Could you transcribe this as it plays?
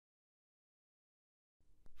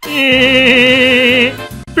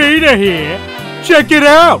Peter here. Check it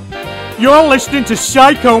out. You're listening to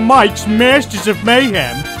Psycho Mike's Masters of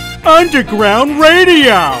Mayhem Underground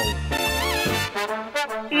Radio.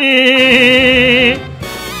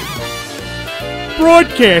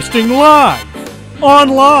 Broadcasting live,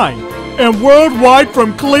 online, and worldwide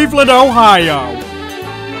from Cleveland, Ohio.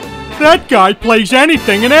 That guy plays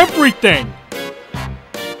anything and everything.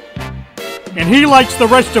 And he likes the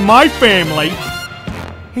rest of my family.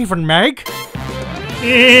 Even Meg.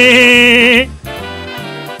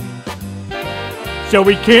 So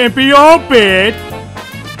we can't be all bad.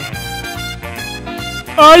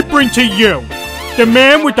 I bring to you the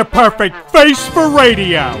man with the perfect face for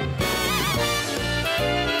radio.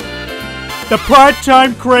 The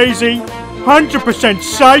part-time crazy, 100%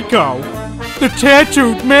 psycho, the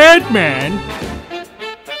tattooed madman,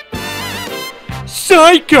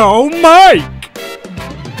 Psycho Mike!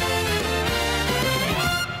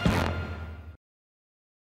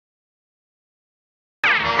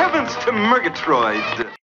 Heavens to Murgatroyd!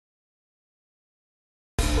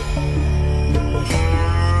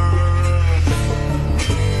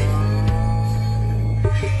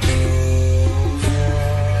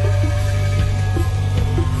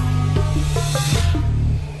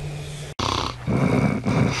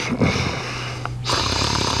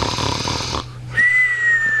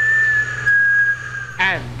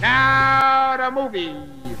 And now the movie,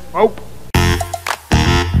 folks.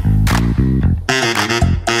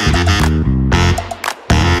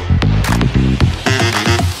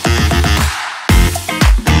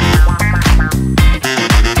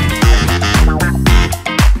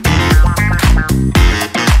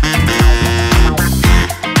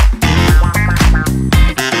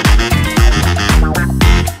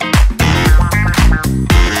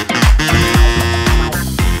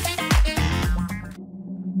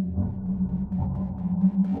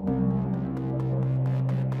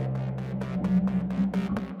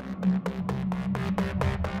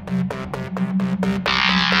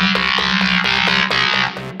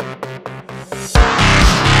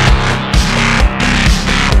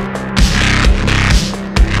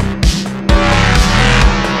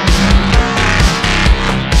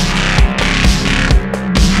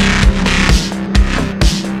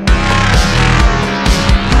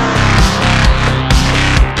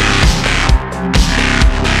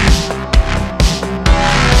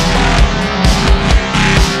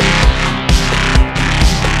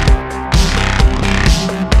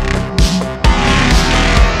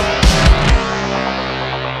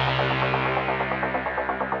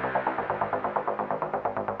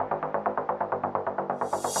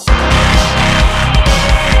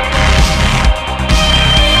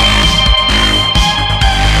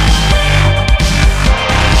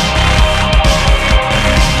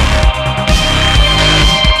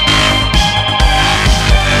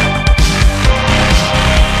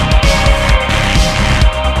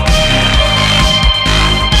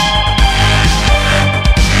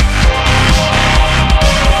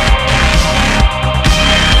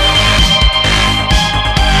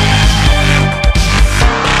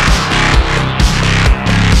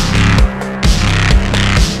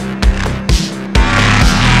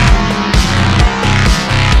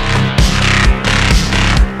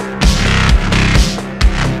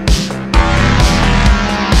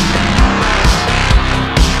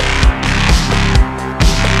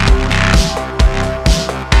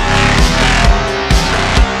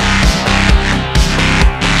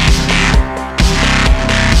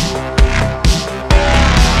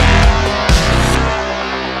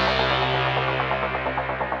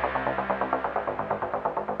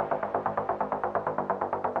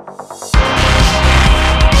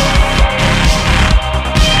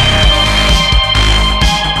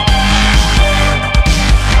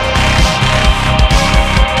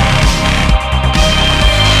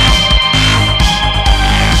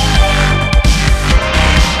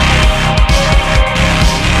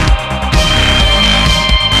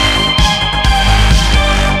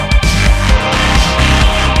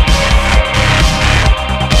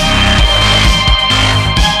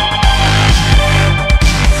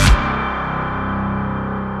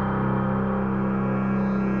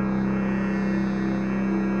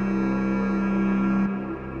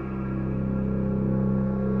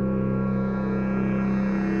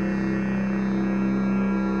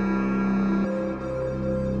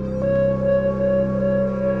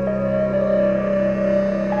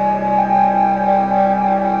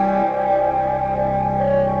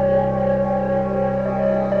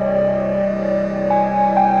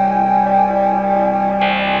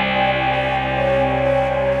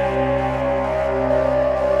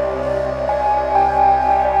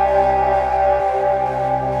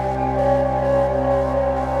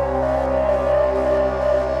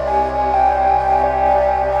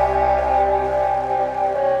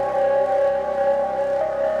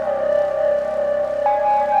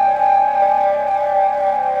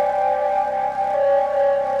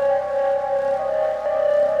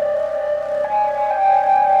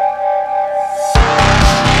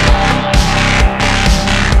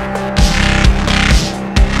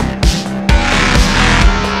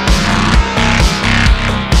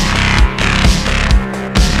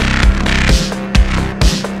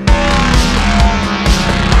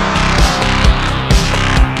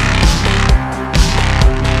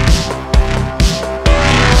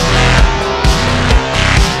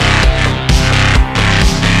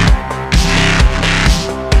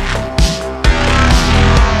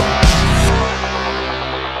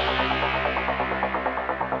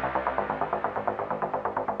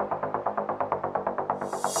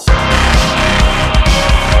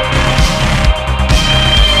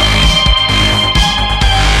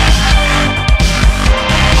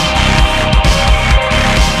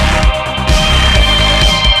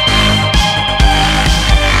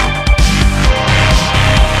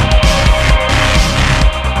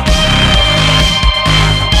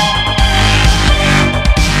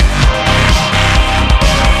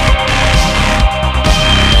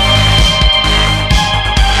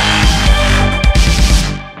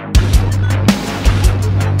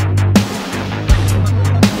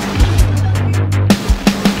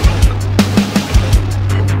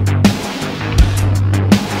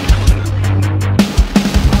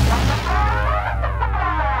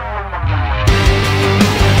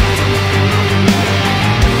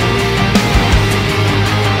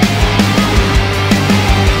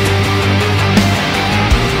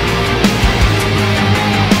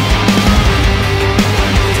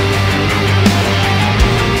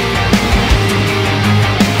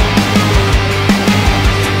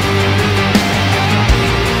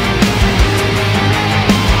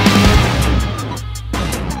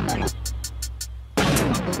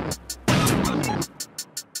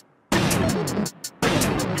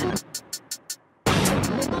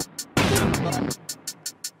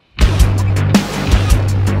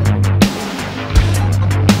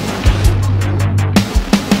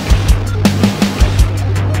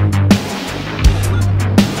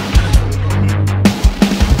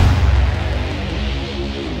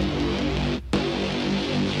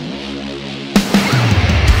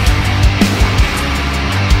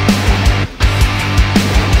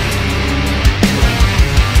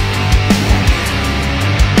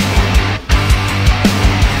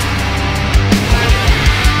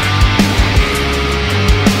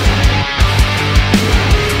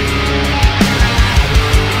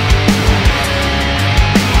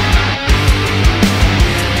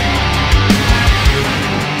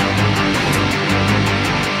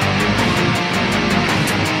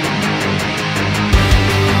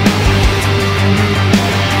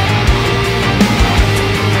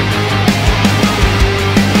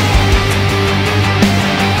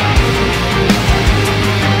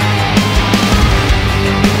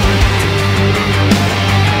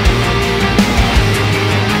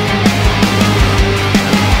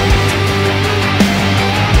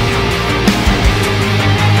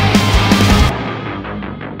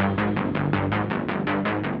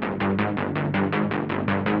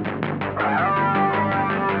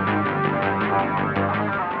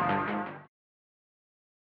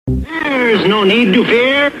 There's no need to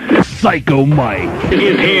fear. Psycho Mike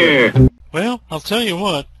is here. Well, I'll tell you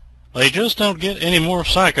what. They just don't get any more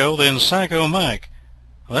psycho than Psycho Mike.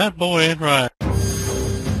 That boy ain't right.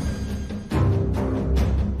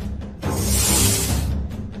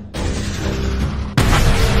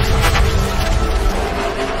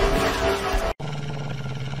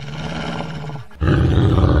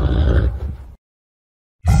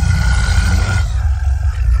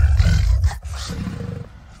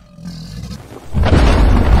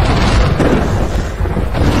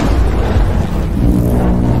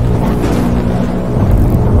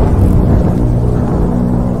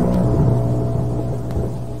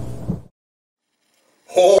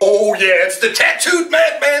 Oh yeah, it's the tattooed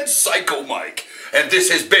madman Psycho Mike, and this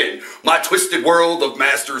has been my twisted world of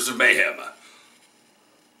Masters of Mayhem.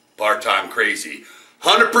 Part-time crazy,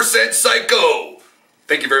 100% psycho.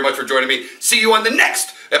 Thank you very much for joining me. See you on the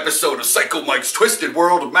next episode of Psycho Mike's Twisted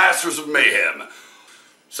World of Masters of Mayhem.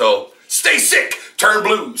 So, stay sick, turn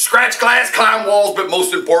blue, scratch glass, climb walls, but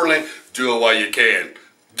most importantly, do it while you can.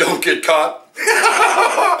 Don't get caught,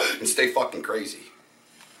 and stay fucking crazy.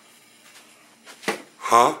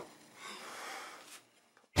 Huh?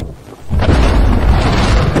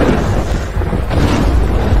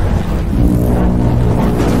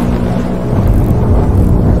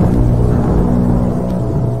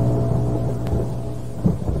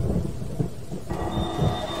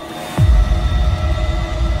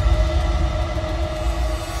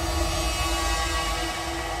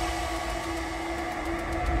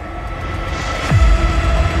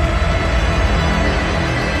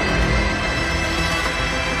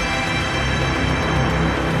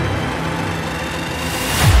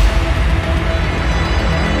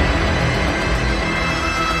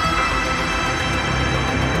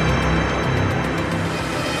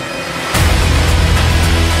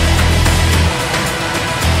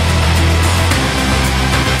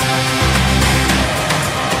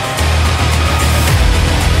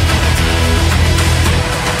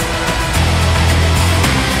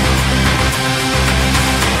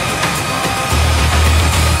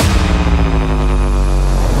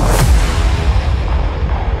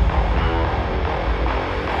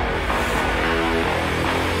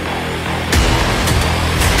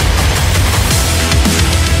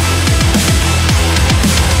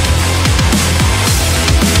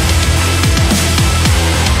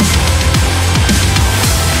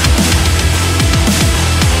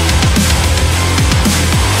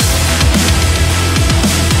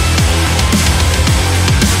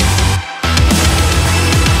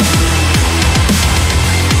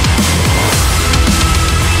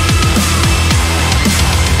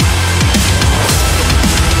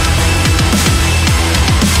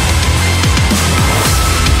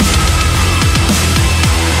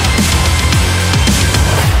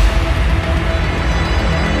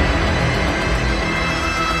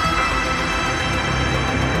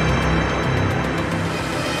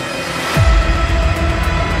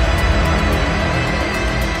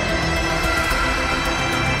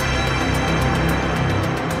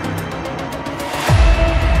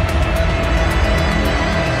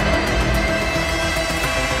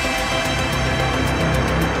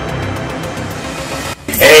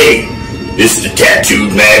 This is the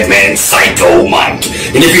tattooed madman Psycho Mike.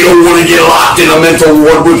 And if you don't want to get locked in a mental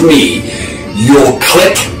ward with me, you'll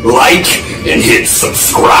click like and hit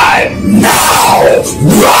subscribe now.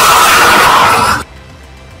 Rah!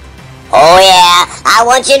 Oh yeah, I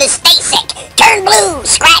want you to stay sick, turn blue,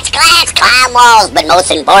 scratch glass, climb walls, but most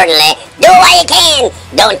importantly, do it while you can.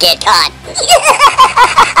 Don't get caught.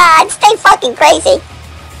 And stay fucking crazy.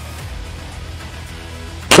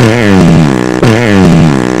 No.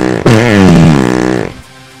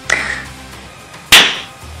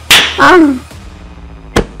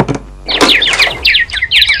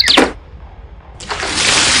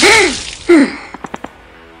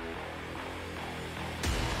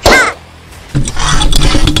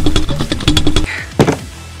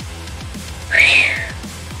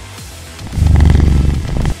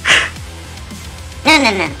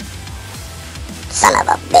 Son of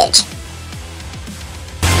a bitch.